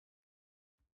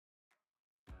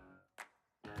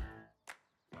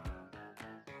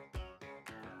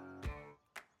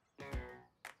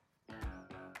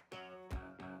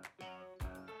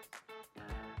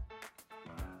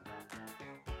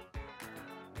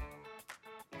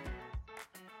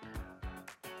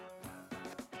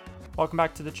Welcome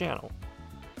back to the channel.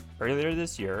 Earlier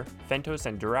this year, Phentos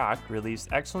and Dirac released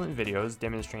excellent videos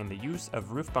demonstrating the use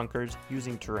of roof bunkers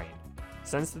using terrain.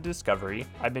 Since the discovery,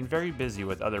 I've been very busy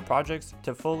with other projects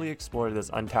to fully explore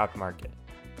this untapped market.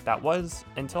 That was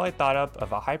until I thought up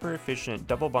of a hyper-efficient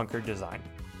double bunker design.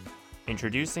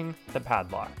 Introducing the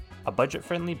Padlock, a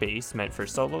budget-friendly base meant for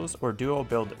solos or duo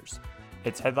builders.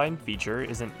 Its headline feature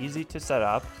is an easy to set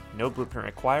up, no blueprint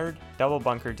required, double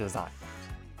bunker design.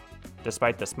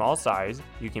 Despite the small size,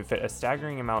 you can fit a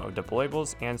staggering amount of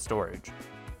deployables and storage.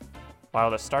 While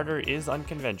the starter is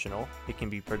unconventional, it can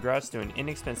be progressed to an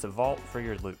inexpensive vault for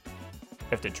your loot.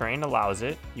 If the terrain allows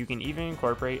it, you can even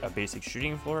incorporate a basic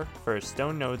shooting floor for a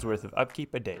stone node's worth of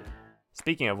upkeep a day.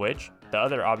 Speaking of which, the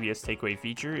other obvious takeaway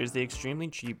feature is the extremely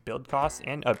cheap build costs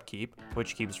and upkeep,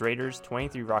 which keeps raiders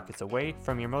 23 rockets away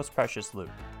from your most precious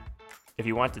loot. If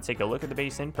you want to take a look at the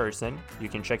base in person, you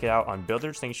can check it out on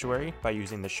Builder Sanctuary by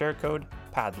using the share code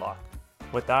PADLOCK.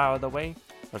 With that out of the way,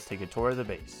 let's take a tour of the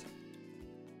base.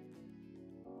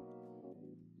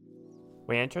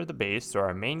 We enter the base through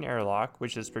our main airlock,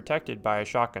 which is protected by a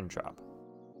shotgun trap.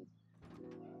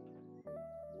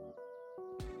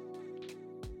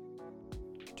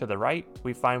 To the right,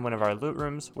 we find one of our loot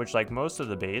rooms, which like most of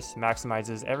the base,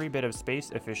 maximizes every bit of space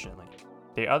efficiently.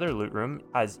 The other loot room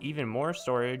has even more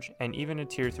storage and even a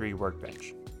tier 3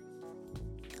 workbench.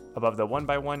 Above the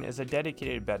 1x1 is a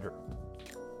dedicated bedroom.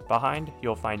 Behind,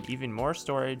 you'll find even more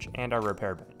storage and our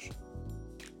repair bench.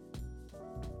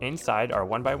 Inside our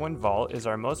 1x1 vault is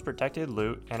our most protected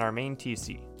loot and our main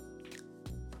TC.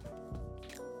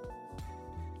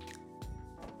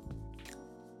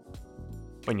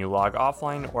 When you log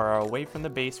offline or are away from the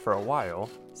base for a while,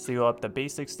 seal up the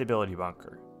basic stability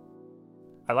bunker.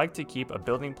 I like to keep a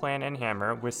building plan and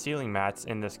hammer with sealing mats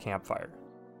in this campfire.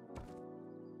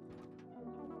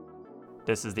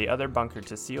 This is the other bunker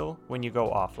to seal when you go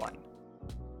offline.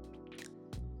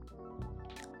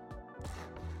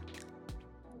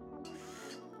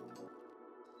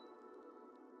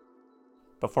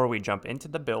 Before we jump into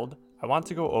the build, I want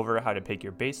to go over how to pick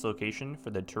your base location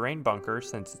for the terrain bunker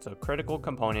since it's a critical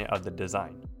component of the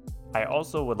design. I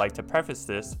also would like to preface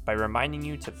this by reminding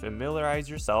you to familiarize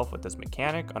yourself with this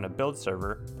mechanic on a build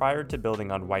server prior to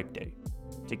building on wipe day.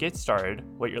 To get started,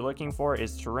 what you're looking for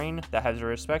is terrain that has a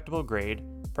respectable grade,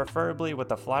 preferably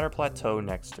with a flatter plateau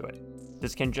next to it.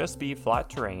 This can just be flat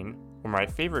terrain, or my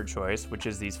favorite choice, which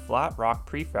is these flat rock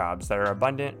prefabs that are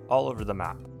abundant all over the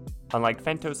map. Unlike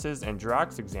Phentos's and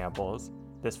Dirac's examples,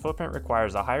 this footprint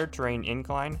requires a higher terrain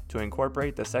incline to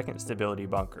incorporate the second stability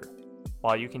bunker.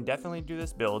 While you can definitely do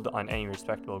this build on any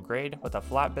respectable grade with a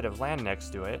flat bit of land next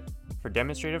to it, for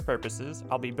demonstrative purposes,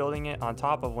 I'll be building it on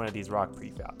top of one of these rock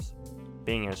prefabs.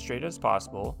 Being as straight as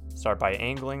possible, start by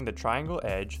angling the triangle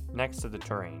edge next to the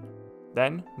terrain.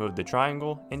 Then, move the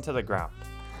triangle into the ground,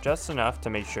 just enough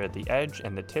to make sure the edge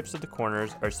and the tips of the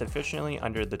corners are sufficiently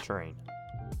under the terrain.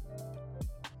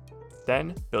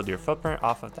 Then, build your footprint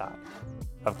off of that.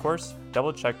 Of course,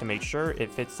 double check to make sure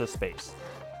it fits the space.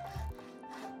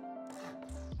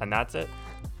 And that's it.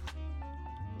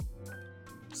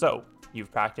 So,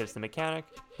 you've practiced the mechanic,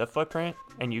 the footprint,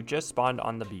 and you've just spawned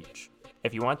on the beach.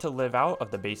 If you want to live out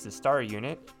of the base's starter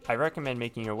unit, I recommend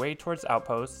making your way towards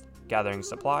outposts, gathering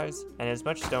supplies, and as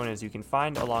much stone as you can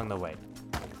find along the way.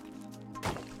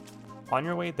 On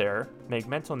your way there, make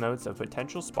mental notes of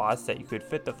potential spots that you could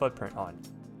fit the footprint on.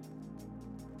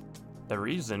 The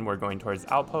reason we're going towards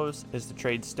outposts is to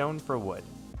trade stone for wood.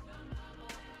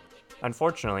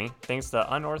 Unfortunately, thanks to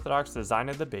the unorthodox design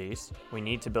of the base, we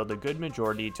need to build a good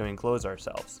majority to enclose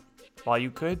ourselves. While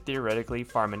you could theoretically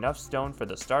farm enough stone for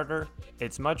the starter,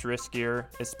 it's much riskier,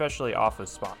 especially off of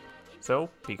spawn.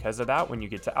 So, because of that, when you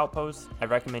get to outposts, I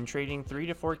recommend trading 3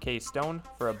 to 4k stone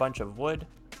for a bunch of wood,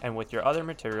 and with your other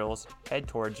materials, head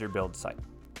towards your build site.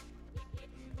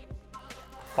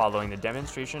 Following the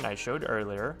demonstration I showed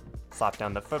earlier, slap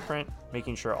down the footprint,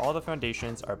 making sure all the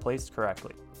foundations are placed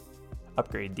correctly.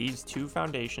 Upgrade these 2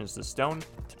 foundations to stone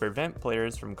to prevent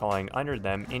players from calling under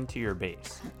them into your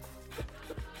base.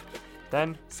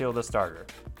 Then, seal the starter.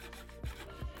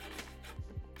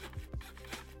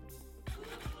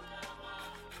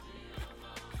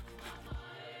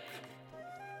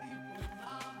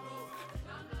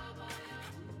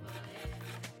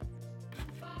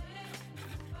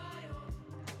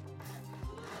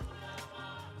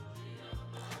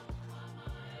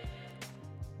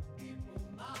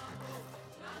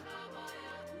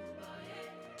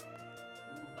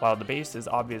 While the base is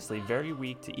obviously very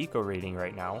weak to eco rating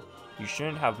right now, you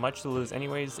shouldn't have much to lose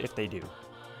anyways if they do.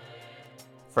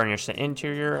 Furnish the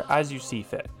interior as you see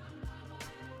fit.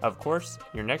 Of course,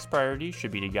 your next priority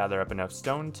should be to gather up enough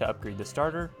stone to upgrade the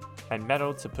starter, and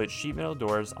metal to put sheet metal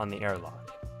doors on the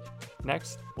airlock.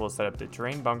 Next, we'll set up the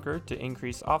terrain bunker to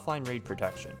increase offline raid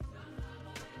protection.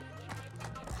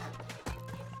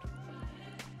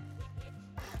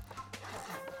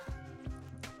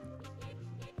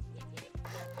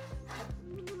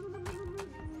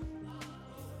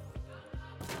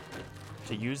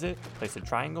 To use it, place a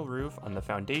triangle roof on the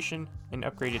foundation and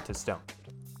upgrade it to stone.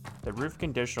 The roof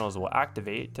conditionals will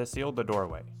activate to seal the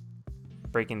doorway.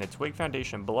 Breaking the twig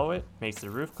foundation below it makes the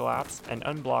roof collapse and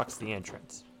unblocks the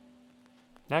entrance.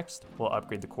 Next, we'll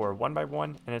upgrade the core one by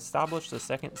one and establish the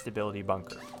second stability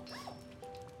bunker.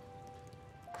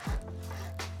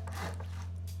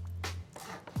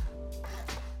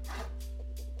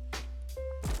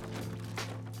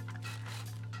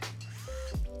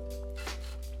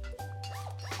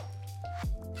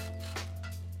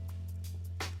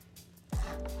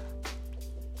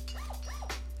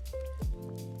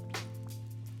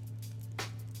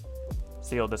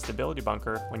 Seal the stability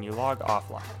bunker when you log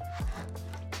offline.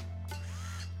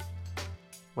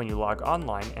 When you log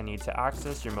online and need to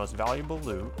access your most valuable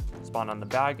loot, spawn on the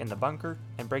bag in the bunker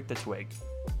and break the twig.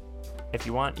 If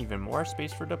you want even more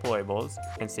space for deployables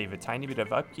and save a tiny bit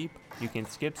of upkeep, you can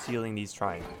skip sealing these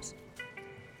triangles.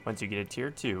 Once you get a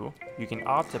tier 2, you can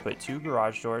opt to put 2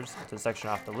 garage doors to section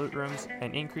off the loot rooms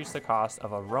and increase the cost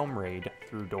of a roam raid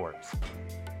through doors.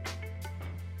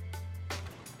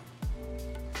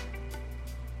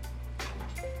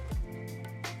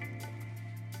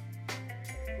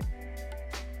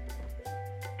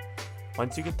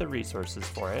 Once you get the resources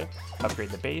for it, upgrade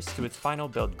the base to its final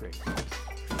build grade.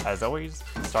 As always,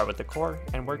 start with the core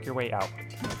and work your way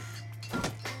outward.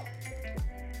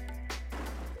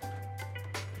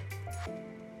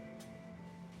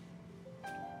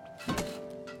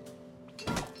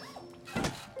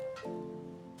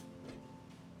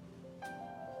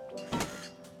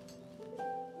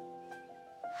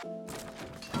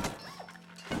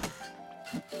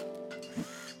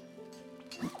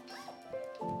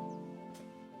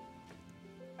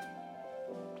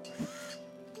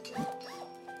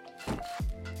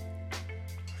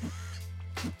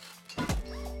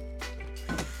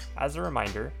 As a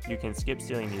reminder, you can skip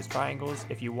sealing these triangles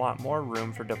if you want more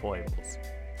room for deployables.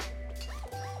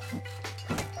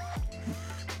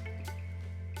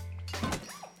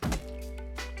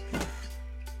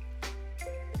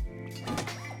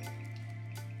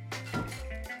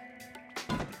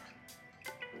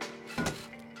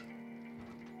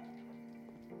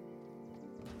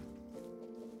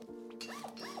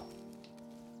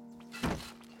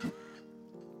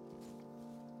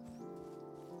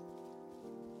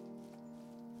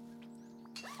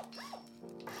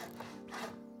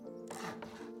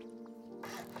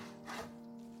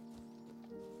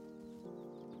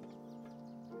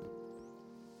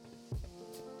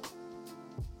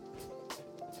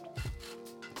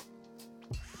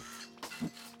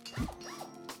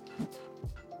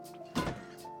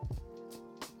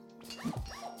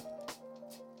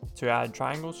 To add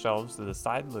triangle shelves to the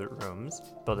side loot rooms,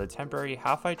 build a temporary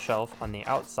half-height shelf on the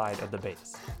outside of the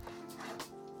base.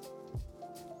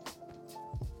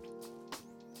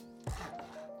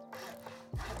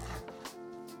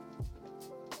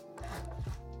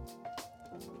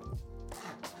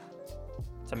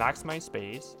 To maximize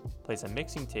space, place a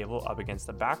mixing table up against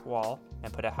the back wall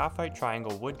and put a half-height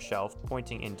triangle wood shelf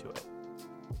pointing into it.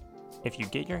 If you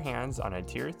get your hands on a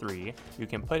tier 3, you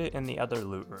can put it in the other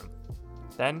loot room.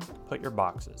 Then, put your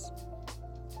boxes.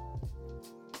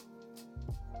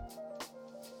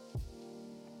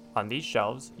 On these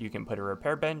shelves, you can put a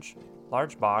repair bench,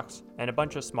 large box, and a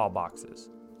bunch of small boxes.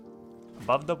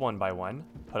 Above the 1x1,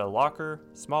 put a locker,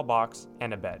 small box,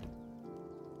 and a bed.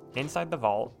 Inside the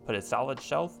vault, put a solid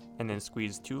shelf and then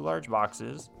squeeze 2 large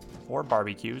boxes, 4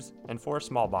 barbecues, and 4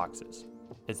 small boxes.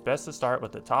 It's best to start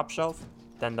with the top shelf,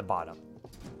 then the bottom.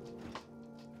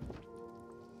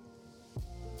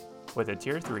 With a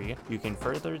tier 3, you can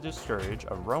further discourage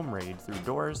a roam raid through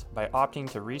doors by opting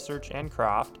to research and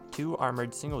craft 2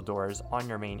 armored single doors on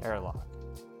your main airlock.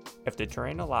 If the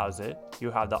terrain allows it,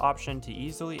 you have the option to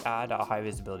easily add a high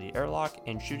visibility airlock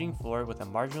and shooting floor with a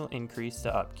marginal increase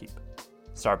to upkeep.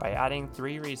 Start by adding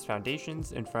 3 raised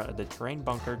foundations in front of the terrain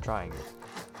bunker triangle.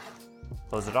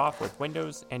 Close it off with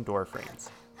windows and door frames.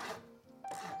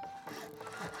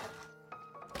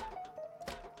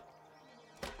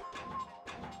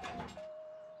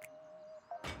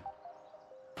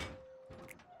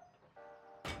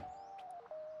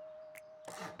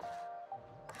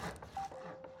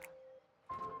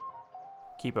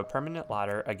 Keep a permanent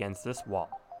ladder against this wall.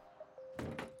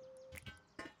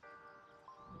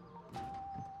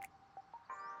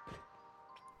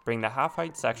 Bring the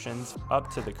half-height sections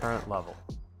up to the current level.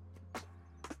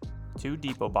 2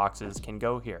 depot boxes can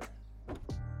go here.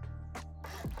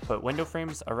 Put window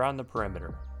frames around the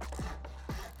perimeter.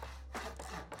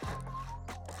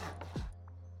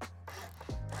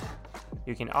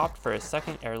 You can opt for a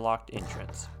second airlocked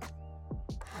entrance.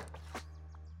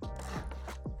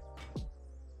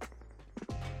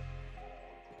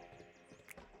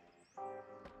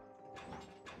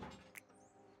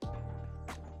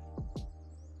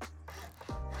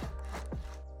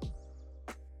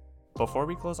 Before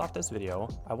we close off this video,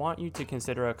 I want you to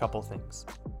consider a couple things.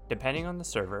 Depending on the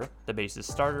server, the base's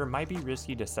starter might be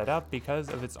risky to set up because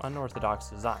of its unorthodox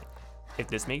design. If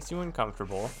this makes you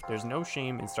uncomfortable, there's no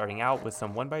shame in starting out with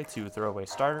some 1x2 throwaway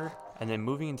starter and then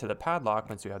moving into the Padlock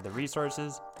once you have the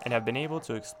resources and have been able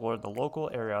to explore the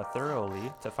local area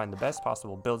thoroughly to find the best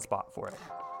possible build spot for it.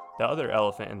 The other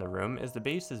elephant in the room is the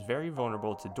base is very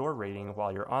vulnerable to door raiding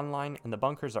while you're online and the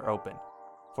bunkers are open.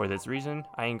 For this reason,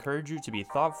 I encourage you to be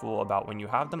thoughtful about when you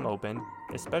have them open,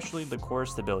 especially the core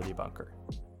stability bunker.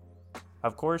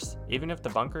 Of course, even if the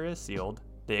bunker is sealed,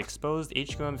 the exposed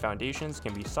HQM foundations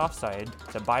can be soft-sided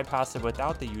to bypass it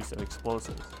without the use of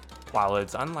explosives. While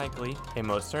it's unlikely, it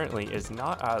most certainly is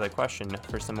not out of the question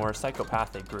for some more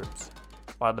psychopathic groups.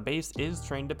 While the base is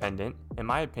terrain dependent, in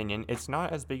my opinion, it's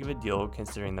not as big of a deal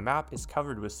considering the map is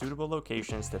covered with suitable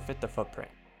locations to fit the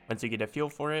footprint. Once you get a feel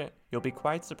for it, you'll be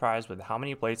quite surprised with how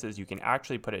many places you can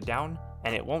actually put it down,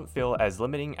 and it won't feel as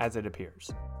limiting as it appears.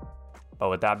 But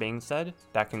with that being said,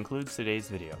 that concludes today's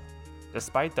video.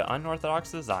 Despite the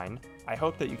unorthodox design, I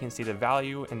hope that you can see the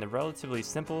value in the relatively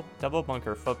simple double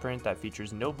bunker footprint that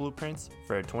features no blueprints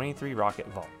for a 23 rocket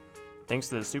vault. Thanks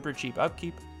to the super cheap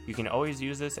upkeep, you can always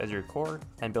use this as your core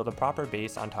and build a proper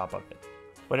base on top of it.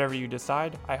 Whatever you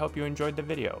decide, I hope you enjoyed the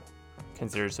video.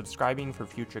 Consider subscribing for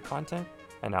future content,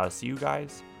 and I'll see you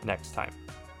guys next time.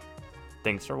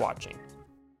 Thanks for watching.